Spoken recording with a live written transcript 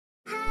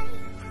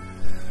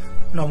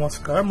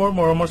নমস্কাৰ মোৰ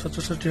মৰমৰ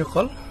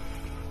ছাত্ৰ-ছাত্ৰীসকল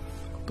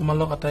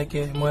তোমালোক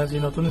আটাইকে মই আজি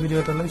নতুন ভিডিও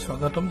এটালৈ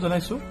স্বাগতম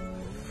জনাইছো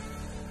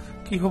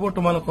কি খবৰ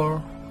তোমালোকৰ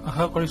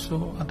আশা কৰিছো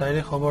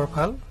আটাইৰে খবৰ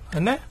ভাল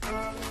হয়নে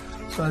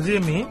সো আজি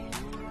আমি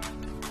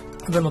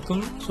এটা নতুন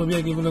ছবি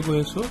আঁকিবলৈ গৈ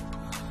আছো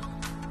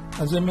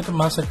আজি আমি এটা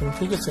মাছ আঁকিম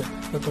ঠিক আছে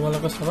তো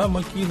তোমালোকে চাবা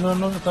মই কি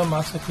ধৰণৰ এটা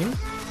মাছ আঁকিম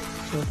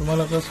তো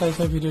তোমালোকে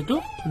চাই ভিডিওটো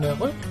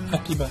ধুনীয়াকৈ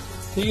আঁকিবা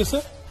ঠিক আছে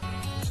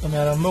আমি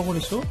আৰম্ভ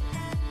কৰিছো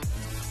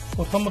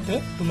প্ৰথমতে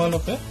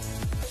তোমালোকে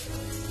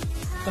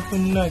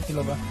শূন্য আঁকি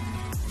লবা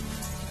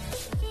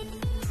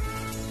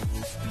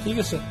ঠিক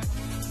আছে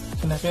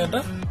এনেকৈ এটা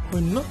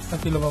শূন্য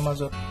আঁকি লবা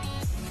মাজত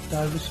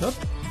তাৰপিছত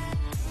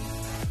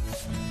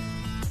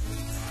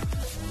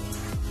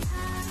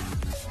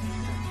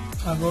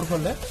আগৰ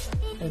ফালে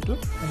এইটো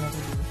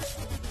এনেকৈ দিব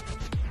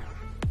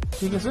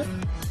ঠিক আছে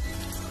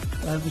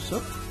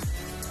তাৰপিছত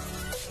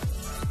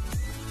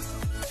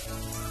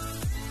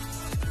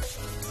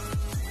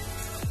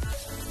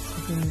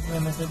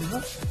এনেকৈ দিবা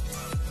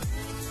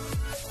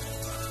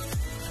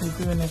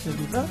itu এনেকৈ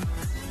দিবা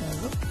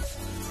আৰু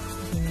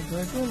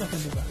এনেকৈ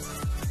দিবা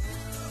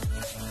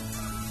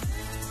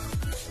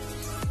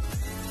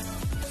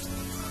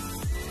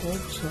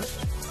তাৰপিছত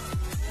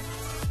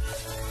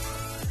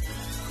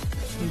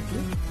এইটো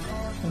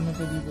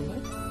এনেকৈ দি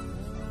পেলাই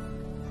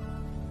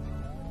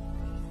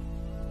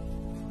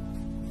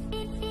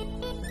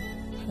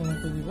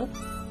এনেকৈ দিবা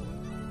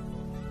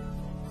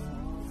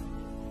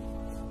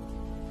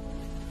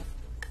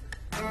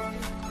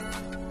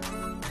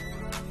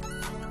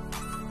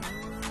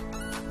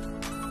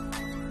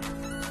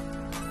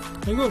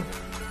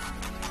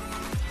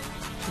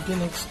এতিয়া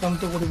নেক্সট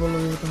কামটো কৰিব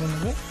লাগিব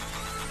তোমালোকে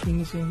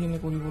ফিনিচিংখিনি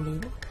কৰিব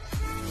লাগিব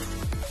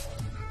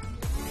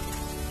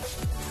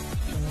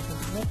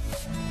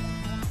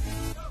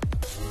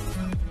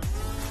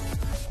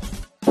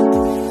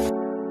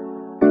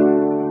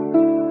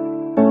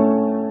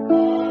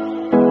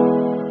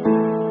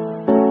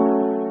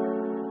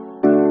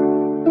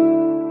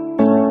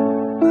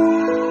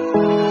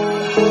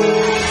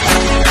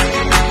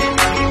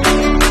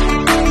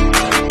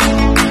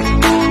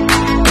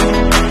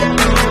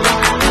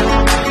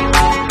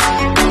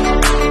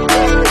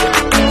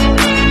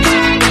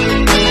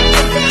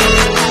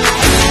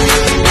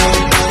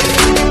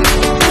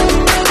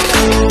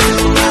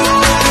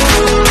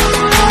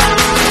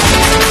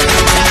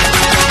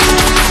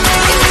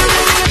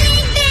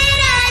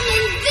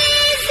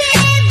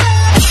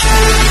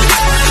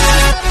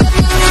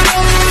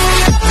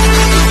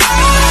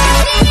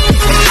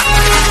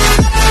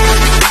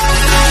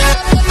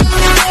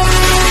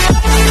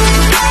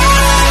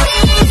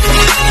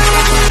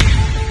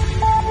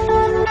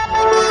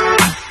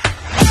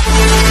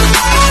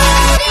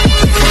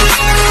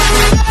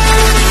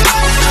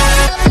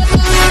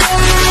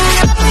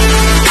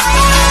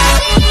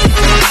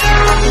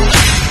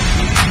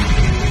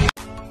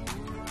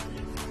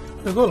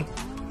গ'ল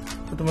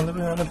তো তোমালোকে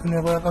এটা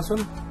ধুনীয়াকৈ আঁকাচোন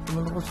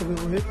তোমালোকৰ ছবি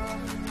বহি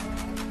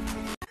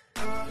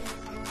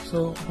সো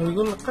হৈ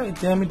গ'ল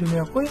এতিয়া আমি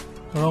ধুনীয়াকৈ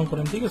ৰং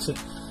কৰিম ঠিক আছে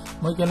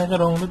মই কেনেকৈ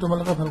ৰং দিম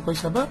তোমালোকে ভালকৈ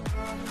চাবা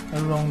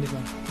আৰু ৰং দিবা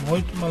মই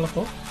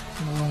তোমালোকক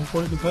ৰং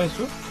কৰি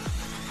দেখুৱাইছোঁ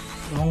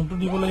ৰংটো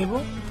দিব লাগিব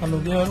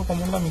হালধীয়া আৰু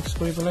কমলা মিক্স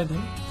কৰি পেলাই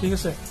দিম ঠিক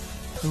আছে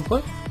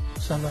ভালকৈ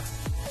চাবা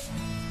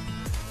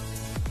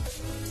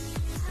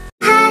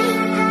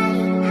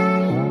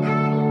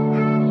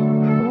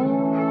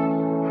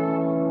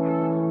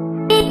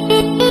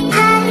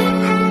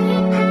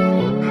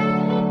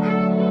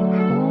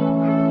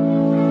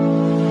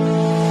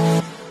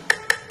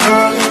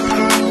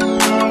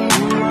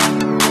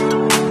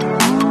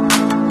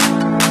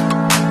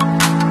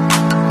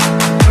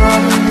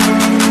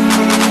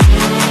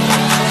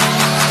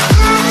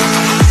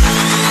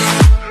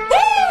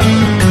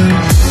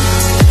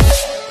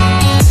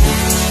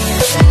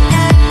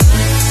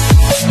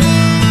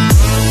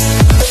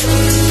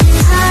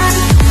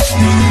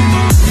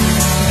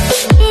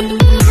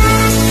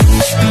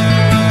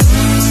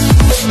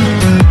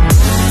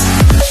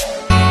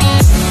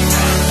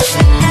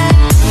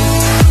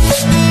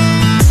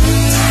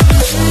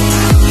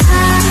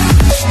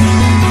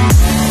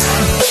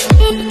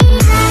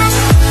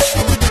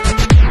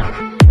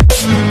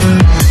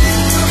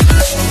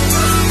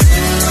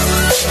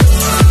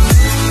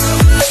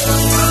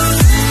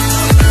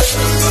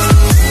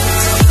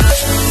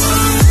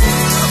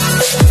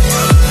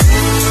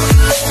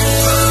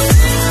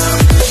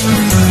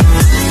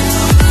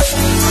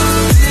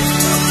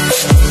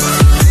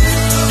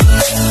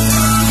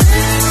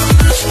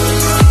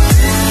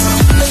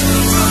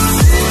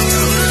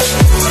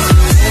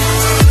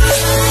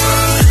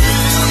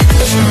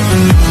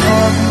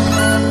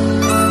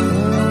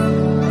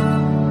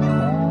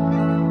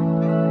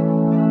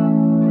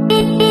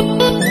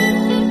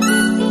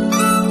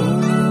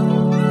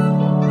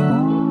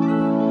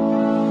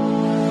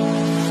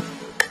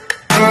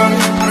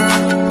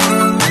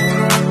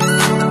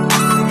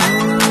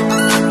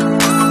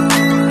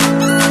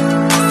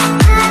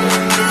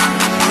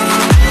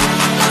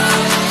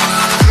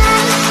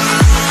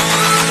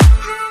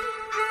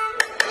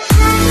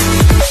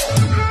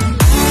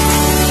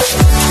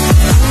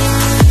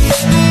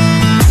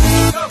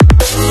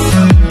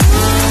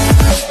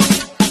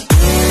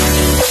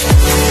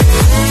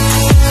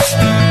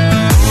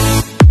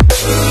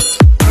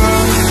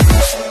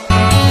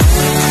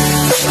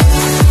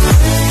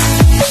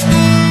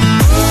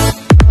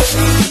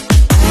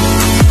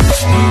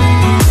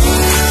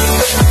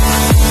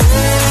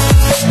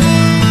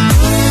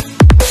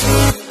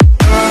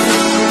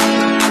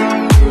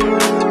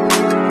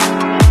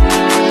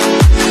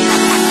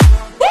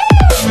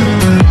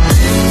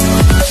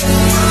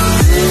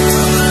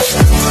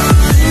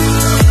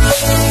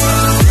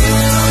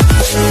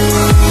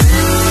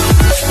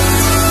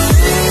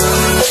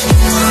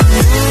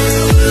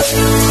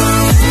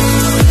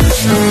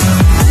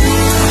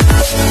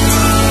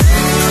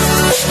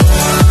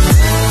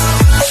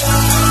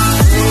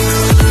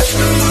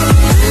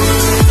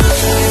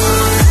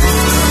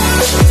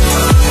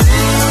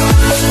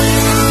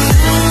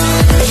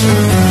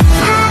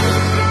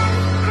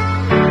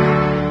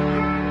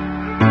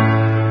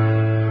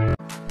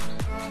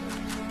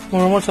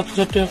মৰমৰ ছাত্ৰ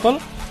ছাত্ৰীসকল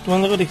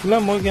তোমালোকে দেখিলা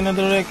মই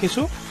কেনেদৰে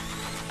আঁকিছো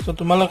তো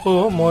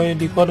তোমালোকেও মই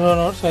দেখুৱা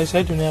ধৰণৰ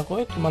চাই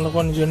ধুনীয়াকৈ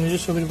তোমালোকৰ নিজৰ নিজৰ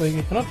ছবিৰ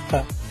বহীখনত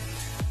আঁকা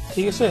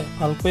ঠিক আছে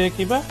ভালকৈ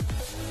আঁকিবা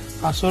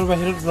আচৰ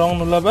বাহিৰত ৰং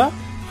নোলাবা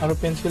আৰু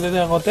পেন্সিলেৰে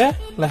আগতে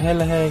লাহে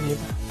লাহে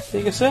আঁকিবা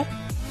ঠিক আছে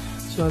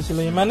সো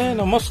আজিলৈ ইমানে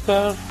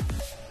নমস্কাৰ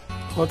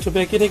ঘৰত ছবি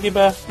আঁকি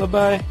থাকিবা বাই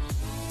বাই